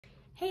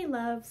Hey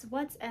loves,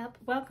 what's up?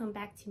 Welcome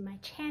back to my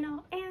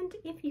channel, and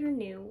if you're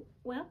new,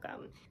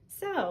 welcome.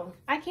 So,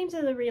 I came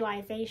to the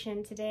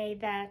realization today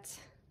that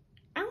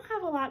I don't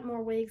have a lot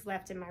more wigs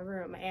left in my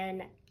room,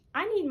 and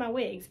I need my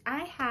wigs.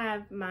 I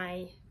have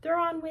my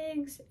throw-on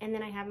wigs, and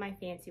then I have my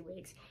fancy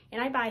wigs.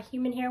 And I buy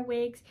human hair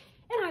wigs,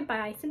 and I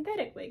buy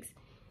synthetic wigs.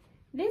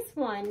 This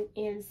one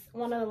is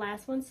one of the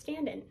last ones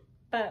standing,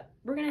 but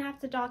we're gonna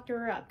have to doctor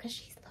her up because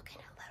she's looking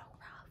a little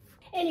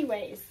rough.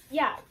 Anyways,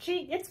 yeah,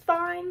 it's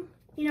fine.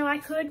 You know, I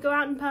could go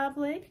out in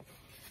public.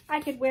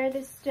 I could wear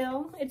this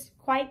still. It's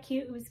quite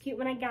cute. It was cute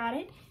when I got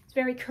it. It's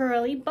very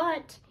curly,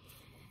 but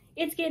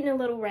it's getting a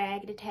little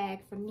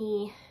ragtag for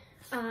me.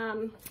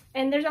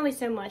 And there's only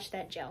so much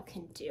that gel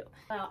can do.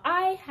 Well,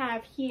 I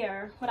have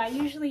here what I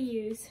usually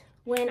use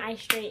when I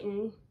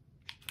straighten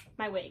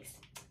my wigs.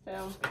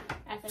 So,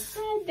 as I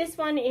said, this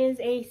one is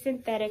a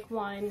synthetic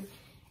one.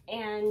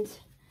 And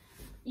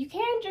you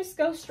can just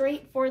go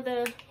straight for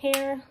the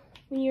hair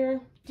when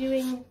you're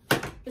doing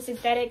the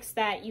synthetics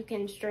that you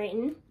can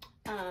straighten.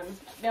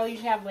 They'll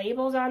usually have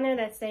labels on there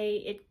that say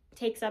it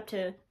takes up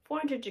to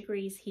 400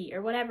 degrees heat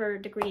or whatever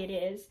degree it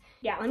is.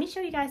 Yeah, let me show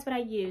you guys what I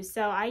use.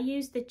 So I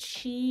use the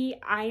Chi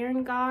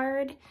Iron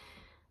Guard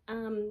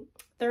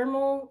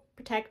thermal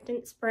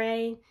protectant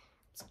spray.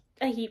 It's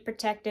a heat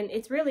protectant.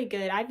 It's really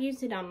good. I've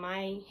used it on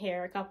my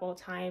hair a couple of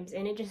times,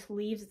 and it just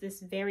leaves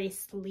this very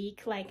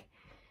sleek, like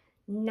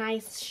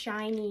nice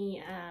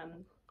shiny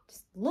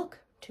just look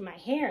to my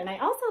hair. And I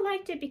also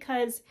liked it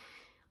because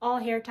all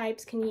hair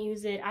types can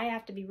use it. I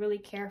have to be really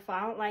careful.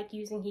 I don't like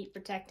using heat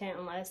protectant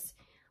unless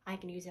I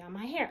can use it on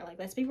my hair. Like,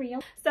 let's be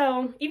real.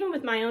 So even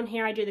with my own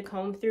hair, I do the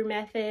comb through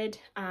method.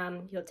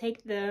 You'll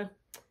take the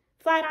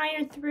flat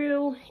iron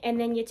through, and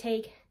then you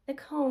take the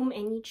comb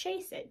and you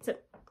chase it. It's a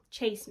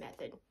chase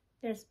method.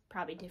 There's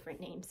probably different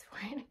names for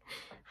it.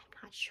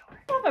 I'm not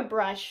sure. I have a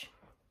brush.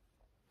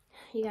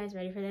 You guys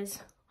ready for this?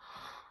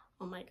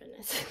 Oh my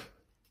goodness.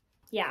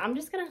 Yeah, I'm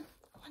just gonna,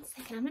 one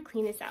second, I'm gonna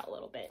clean this out a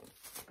little bit.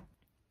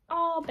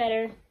 All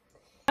better.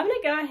 I'm gonna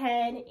go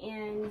ahead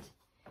and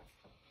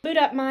boot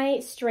up my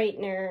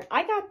straightener.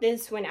 I got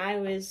this when I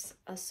was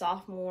a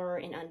sophomore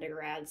in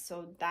undergrad,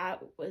 so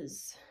that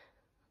was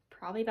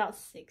probably about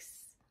 6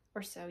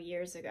 or so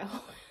years ago.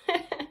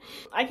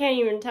 I can't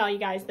even tell you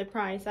guys the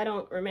price. I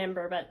don't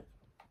remember, but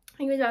I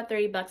think it was about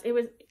 30 bucks. It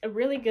was a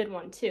really good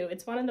one too.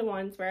 It's one of the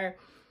ones where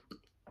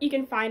you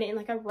can find it in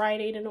like a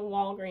Rite Aid and a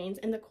Walgreens,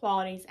 and the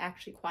quality is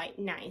actually quite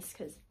nice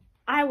because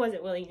I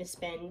wasn't willing to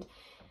spend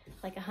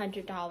like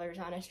 $100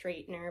 on a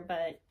straightener,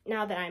 but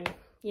now that I'm,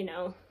 you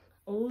know,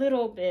 a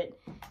little bit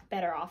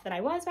better off than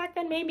I was back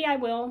then, maybe I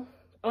will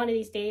one of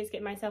these days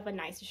get myself a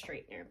nicer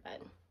straightener.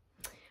 But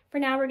for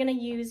now, we're gonna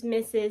use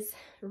Mrs.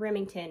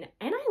 Remington,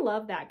 and I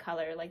love that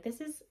color. Like,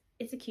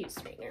 it's a cute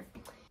straightener.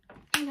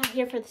 I'm not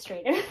here for the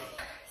straightener.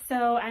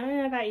 So I don't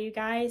know about you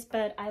guys,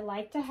 but I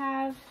like to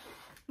have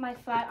my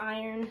flat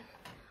iron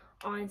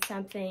on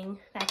something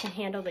that can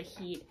handle the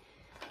heat.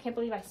 I can't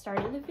believe I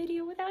started the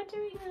video without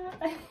doing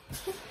that.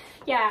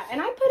 Yeah, and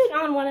I put it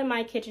on one of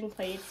my kitchen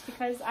plates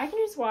because I can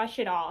just wash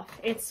it off.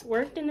 It's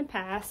worked in the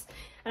past.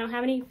 I don't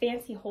have any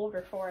fancy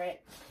holder for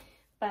it,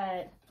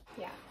 but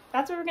yeah,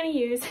 that's what we're gonna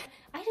use.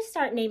 I just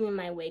start naming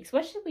my wigs.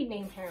 What should we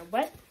name her?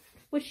 What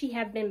would she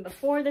have been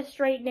before the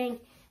straightening,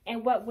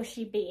 and what would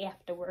she be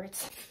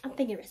afterwards? I'm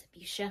thinking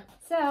Respucia.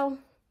 So,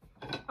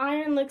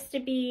 iron looks to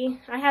be,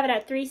 I have it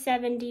at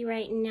 370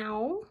 right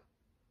now.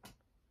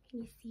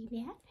 Can you see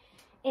that?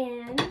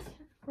 And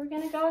we're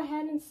gonna go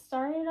ahead and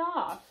start it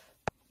off.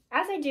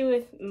 As I do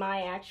with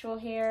my actual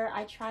hair,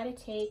 I try to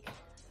take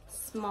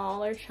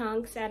smaller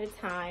chunks at a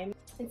time.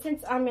 And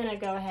since I'm gonna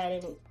go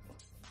ahead and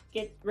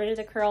get rid of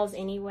the curls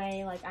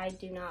anyway, like, I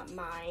do not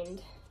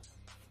mind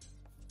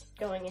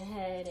going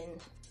ahead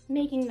and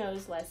making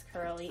those less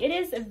curly. It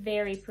is a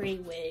very pretty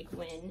wig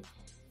when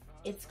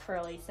it's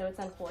curly, so it's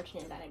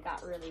unfortunate that it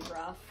got really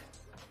rough.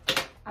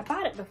 I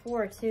bought it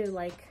before too,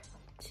 like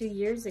 2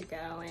 years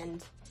ago,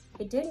 and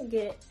it didn't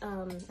get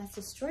as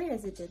destroyed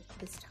as it did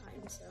this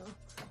time, so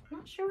I'm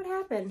not sure what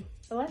happened.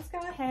 But let's go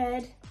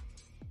ahead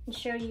and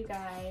show you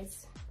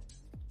guys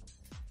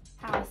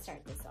how I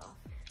start this off.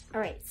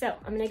 All right, so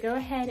I'm gonna go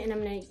ahead and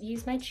I'm gonna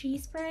use my Chi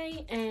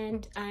spray,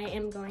 and I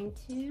am going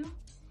to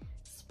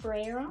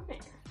spray her on there.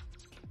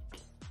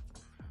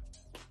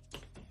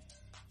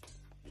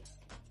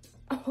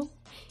 Oh,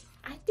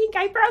 I think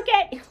I broke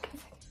it.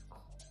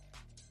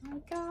 Oh my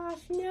gosh,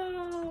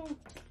 no.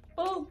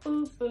 Boop,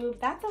 boop, boop.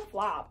 That's a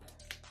flop.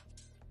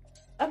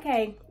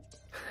 Okay,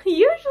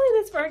 usually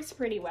this works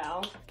pretty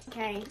well.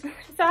 Okay,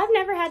 so I've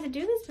never had to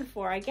do this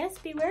before. I guess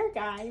beware,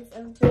 guys,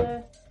 of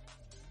the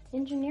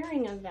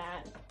engineering of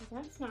that.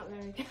 That's not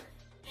very good.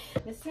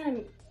 This is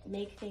gonna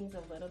make things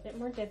a little bit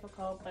more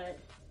difficult, but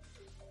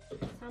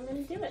that's how I'm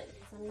gonna do it,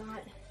 because I'm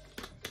not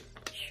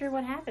sure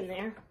what happened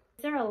there.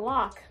 Is there a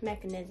lock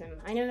mechanism?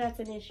 I know that's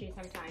an issue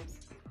sometimes.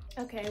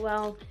 Okay,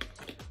 well,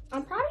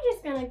 I'm probably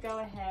just gonna go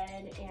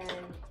ahead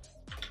and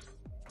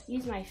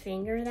use my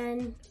finger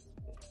then.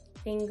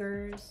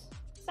 Fingers.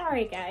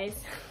 Sorry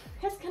guys,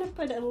 just gonna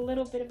put a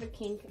little bit of a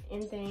kink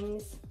in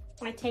things.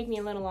 Might take me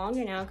a little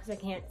longer now because I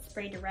can't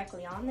spray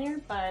directly on there,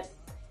 but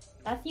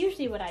that's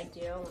usually what I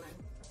do when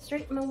I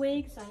straighten my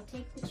wigs. I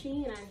take the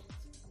chi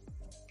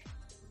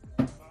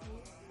and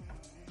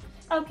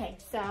okay,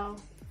 so I'm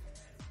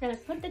gonna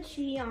put the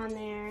chi on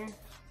there,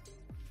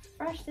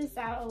 brush this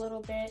out a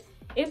little bit.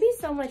 It'd be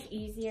so much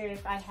easier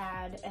if I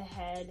had a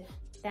head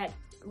that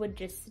would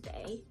just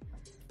stay,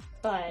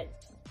 but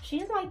she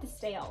doesn't like to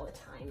stay all the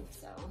time,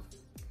 so.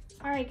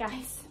 All right,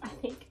 guys, I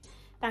think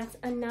that's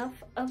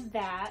enough of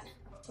that.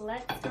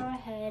 Let's go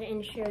ahead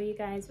and show you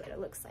guys what it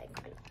looks like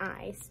when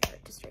I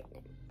start to straighten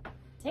it.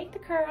 Take the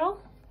curl,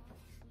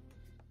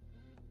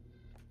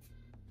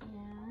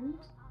 and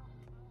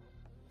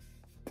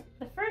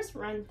the first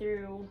run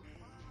through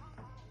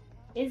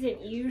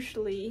isn't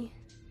usually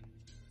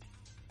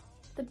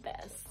the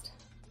best.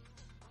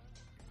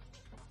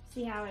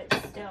 See how it's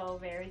still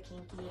very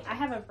kinky? I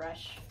have a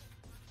brush.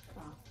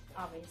 Well,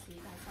 obviously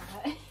you guys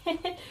saw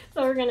that.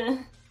 So we're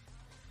gonna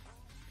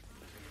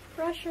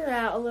brush her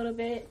out a little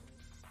bit.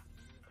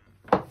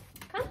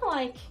 Kind of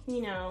like,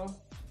 you know,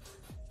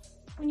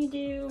 when you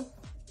do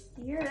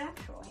your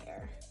actual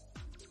hair.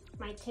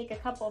 Might take a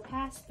couple of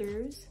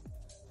pass-throughs.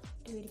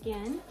 Do it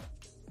again.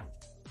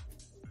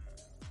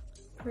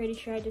 Pretty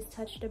sure I just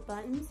touched a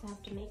button, so I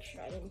have to make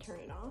sure I didn't turn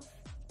it off.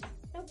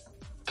 Nope.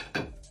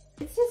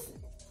 It's just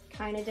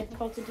kind of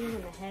difficult to do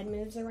when the head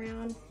moves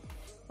around.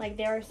 Like,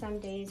 there are some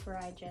days where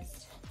I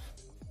just,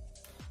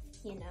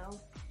 you know,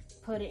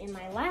 put it in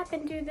my lap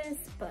and do this,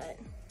 but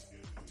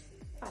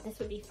I thought this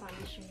would be fun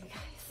to show you guys.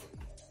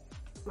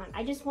 Come on,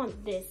 I just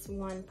want this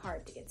one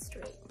part to get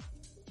straight.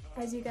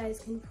 As you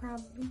guys can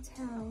probably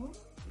tell,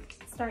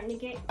 it's starting to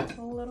get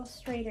a little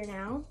straighter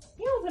now.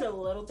 You know, put a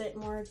little bit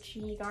more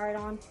chi guard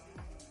on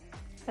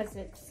because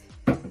it's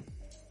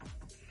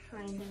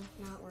kind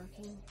of not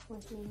working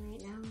with me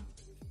right now.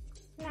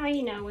 Now,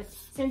 you know, with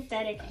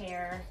synthetic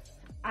hair,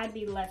 I'd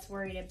be less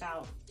worried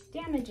about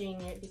damaging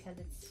it because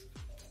it's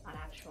not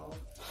actual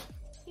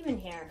human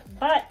hair.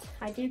 But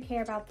I do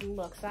care about the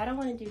look, so I don't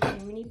want to do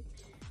too many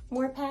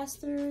more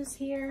pass-throughs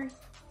here.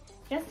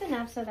 Just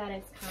enough so that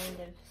it's kind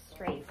of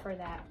straight for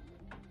that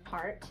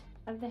part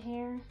of the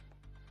hair.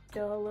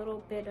 Still a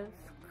little bit of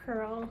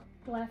curl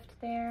left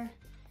there.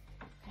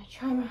 I'm gonna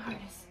try my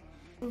hardest.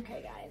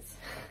 Okay, guys.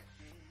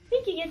 I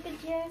think you get the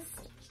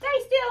gist. Stay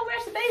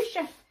still,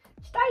 Resubusha.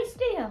 Stay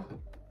still.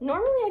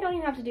 Normally I don't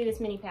even have to do this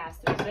many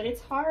pass-throughs, but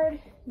it's hard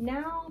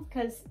now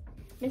because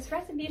Miss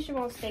Resubusha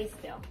won't stay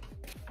still.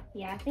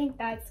 Yeah, I think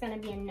that's gonna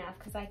be enough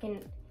because I can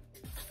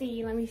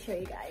see, let me show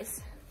you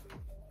guys.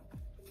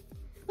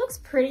 Looks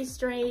pretty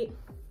straight.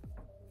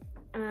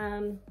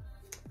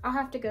 I'll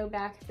have to go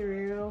back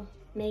through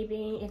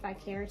maybe if I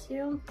care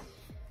to,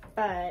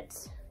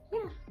 but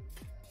yeah,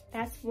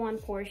 that's one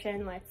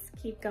portion. Let's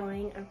keep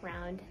going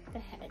around the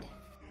head.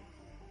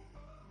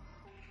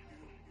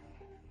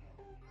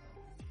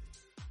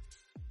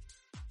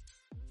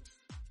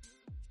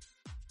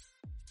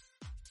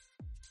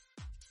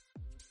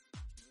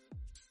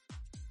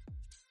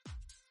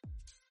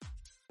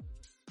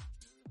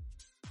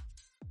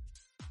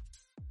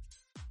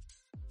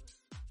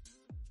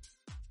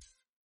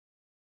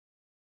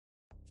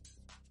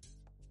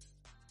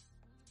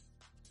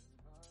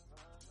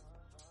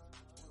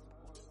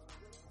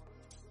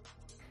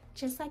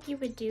 Just like you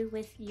would do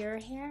with your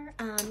hair,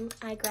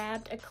 I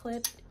grabbed a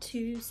clip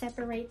to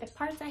separate the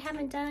parts I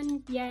haven't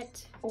done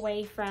yet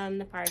away from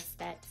the parts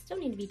that still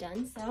need to be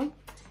done. So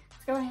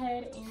let's go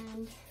ahead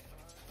and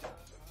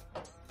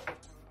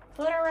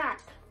let her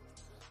rock.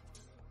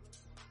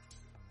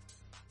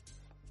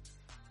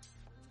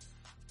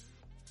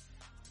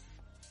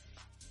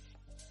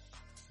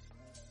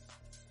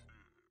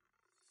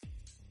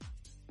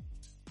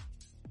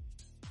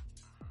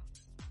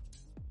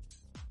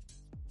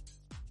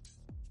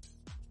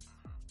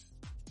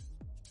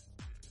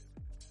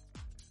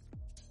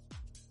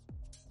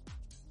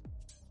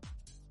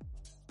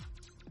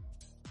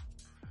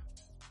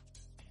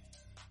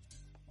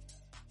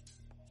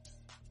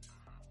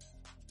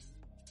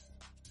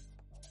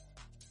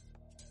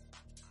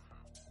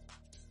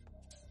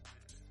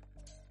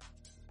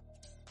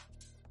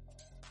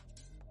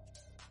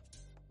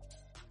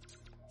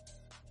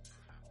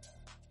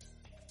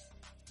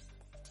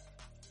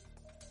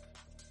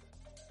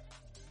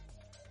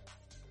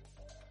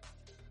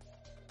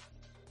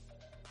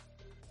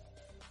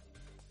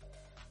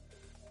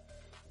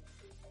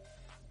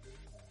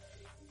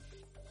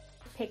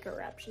 Pick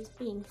her up. She's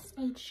being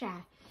stage shy.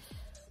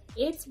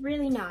 It's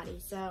really naughty,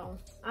 so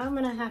I'm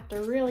gonna have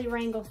to really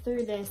wrangle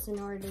through this in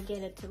order to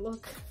get it to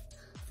look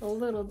a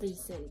little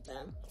decent.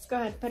 Let's go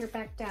ahead and put her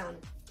back down.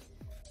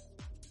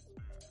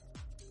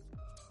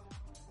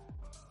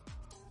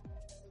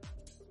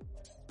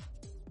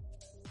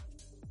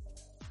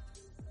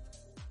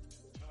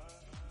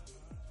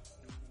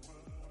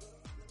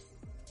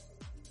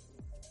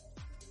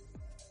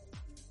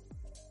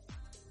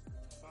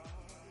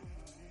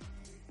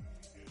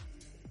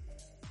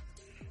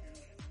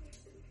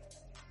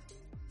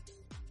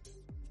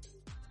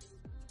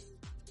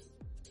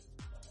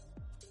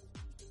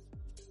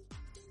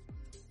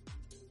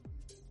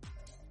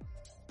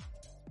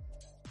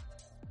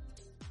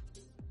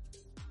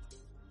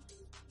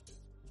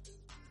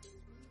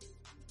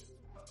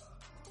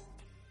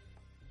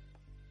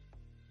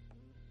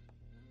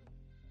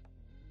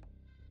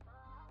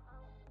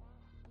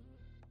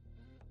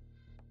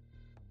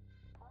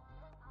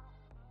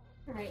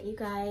 Alright you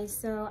guys,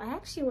 so I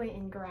actually went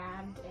and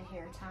grabbed a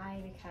hair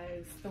tie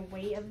because the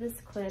weight of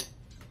this clip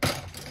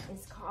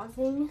is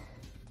causing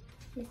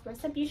Miss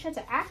Resolution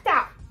to act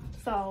out.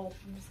 So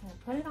I'm just gonna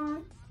put it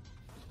on.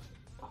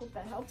 I hope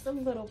that helps a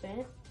little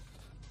bit.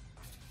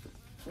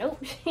 Nope,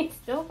 she's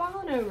still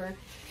falling over.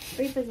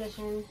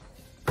 Reposition.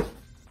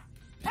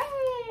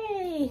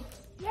 Hey!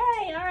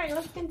 Yay! Alright,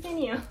 let's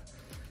continue.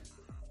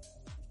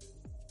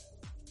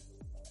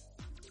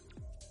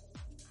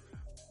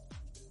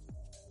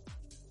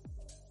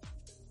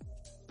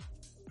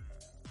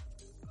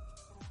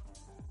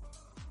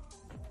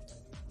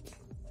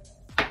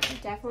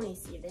 Definitely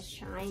see the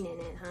shine in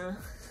it, huh?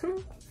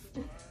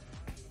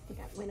 I think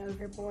I went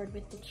overboard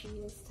with the chew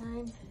this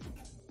time.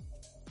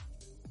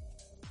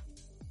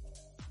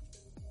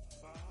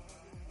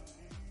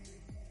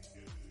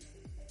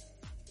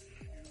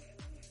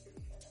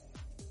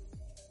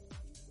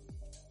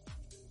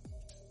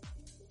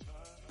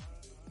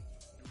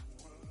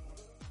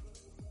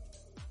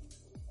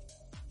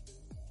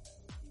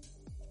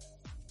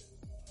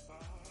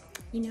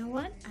 You know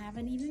what? I have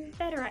an even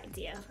better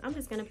idea. I'm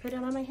just gonna put it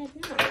on my head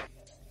now.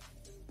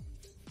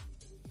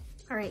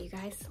 All right, you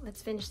guys,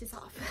 let's finish this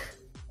off.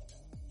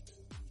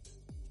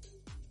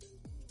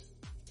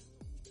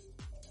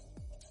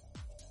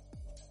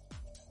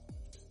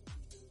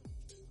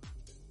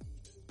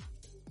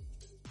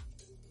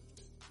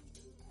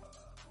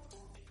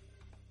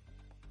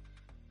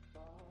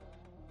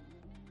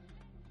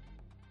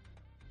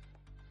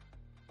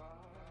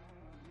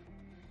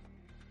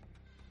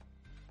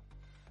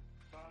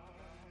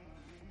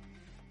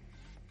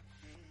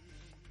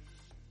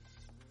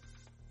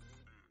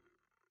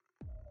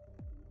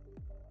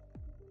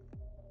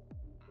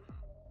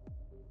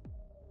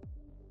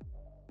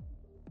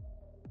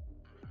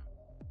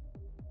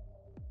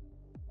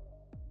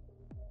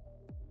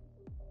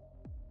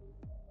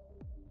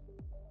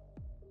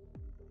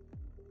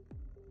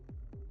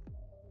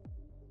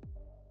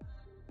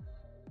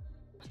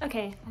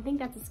 Okay, I think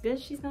that's as good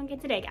as she's gonna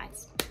get today,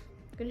 guys.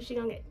 As good as she's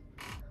gonna get.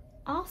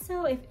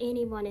 Also, if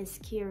anyone is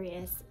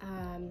curious,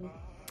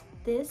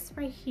 this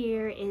right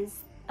here is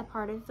a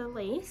part of the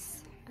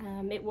lace.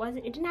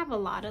 It didn't have a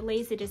lot of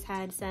lace, it just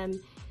had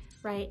some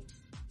right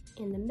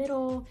in the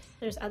middle.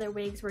 There's other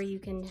wigs where you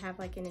can have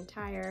like an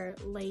entire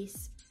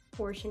lace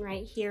portion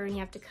right here and you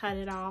have to cut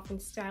it off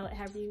and style it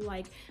however you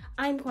like.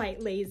 I'm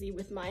quite lazy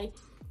with my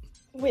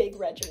wig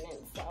regimen,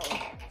 so.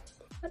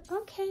 But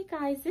okay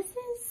guys, this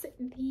is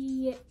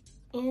the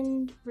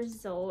end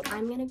result.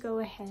 I'm gonna go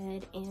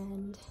ahead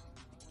and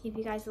give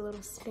you guys a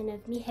little spin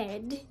of me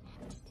head.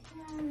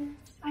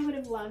 I would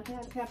have loved to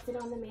have kept it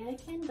on the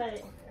mannequin,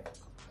 but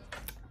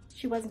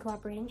she wasn't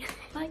cooperating.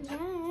 But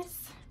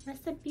yes,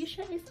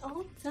 Resolution is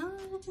all done.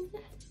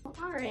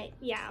 All right,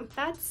 yeah,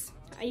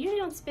 I usually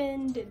don't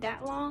spend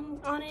that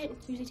long on it. It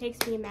usually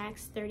takes me a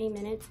max 30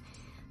 minutes.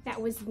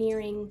 That was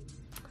nearing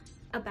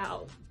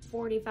about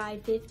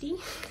 45, 50.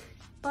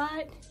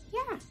 But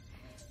yeah,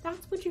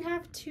 that's what you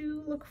have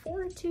to look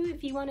forward to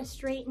if you want to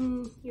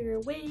straighten your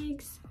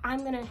wigs.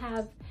 I'm gonna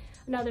have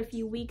another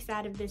few weeks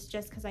out of this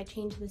just because I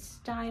changed the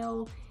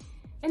style.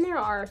 And there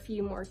are a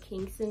few more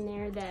kinks in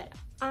there that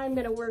I'm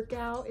gonna work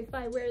out if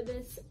I wear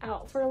this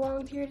out for a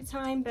long period of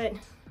time, but I'm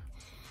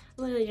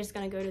literally just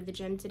gonna go to the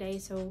gym today,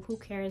 so who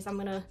cares? I'm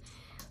gonna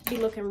be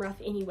looking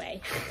rough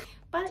anyway.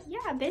 But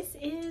yeah, this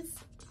is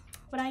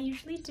what I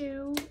usually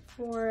do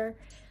for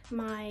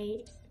my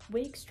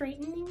wig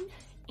straightening,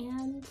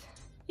 and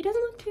it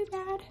doesn't look too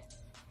bad.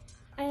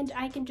 And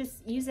I can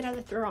just use it as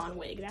a throw-on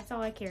wig. That's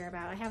all I care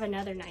about. I have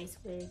another nice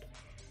wig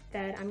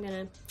that I'm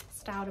gonna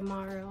style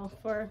tomorrow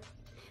for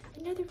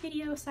another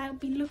video, so I'll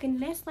be looking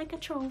less like a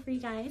troll for you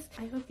guys.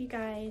 I hope you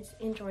guys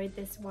enjoyed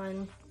this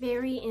one.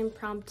 Very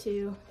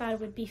impromptu. Thought it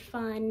would be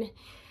fun.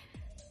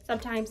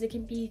 Sometimes it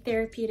can be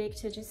therapeutic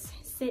to just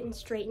sit and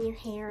straighten your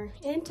hair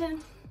and to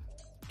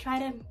try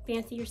to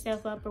fancy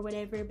yourself up or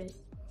whatever, but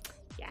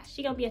yeah,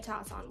 she gonna be a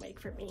toss-on wig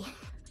for me.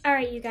 All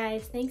right, you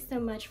guys, thanks so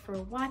much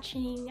for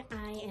watching.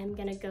 I am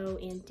gonna go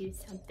and do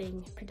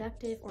something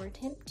productive, or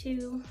attempt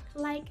to.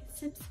 Like,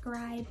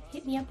 subscribe,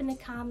 hit me up in the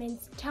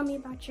comments, tell me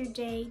about your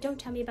day, don't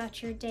tell me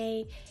about your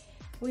day.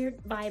 We're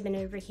vibing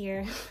over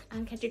here.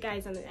 I'll catch you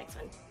guys on the next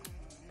one.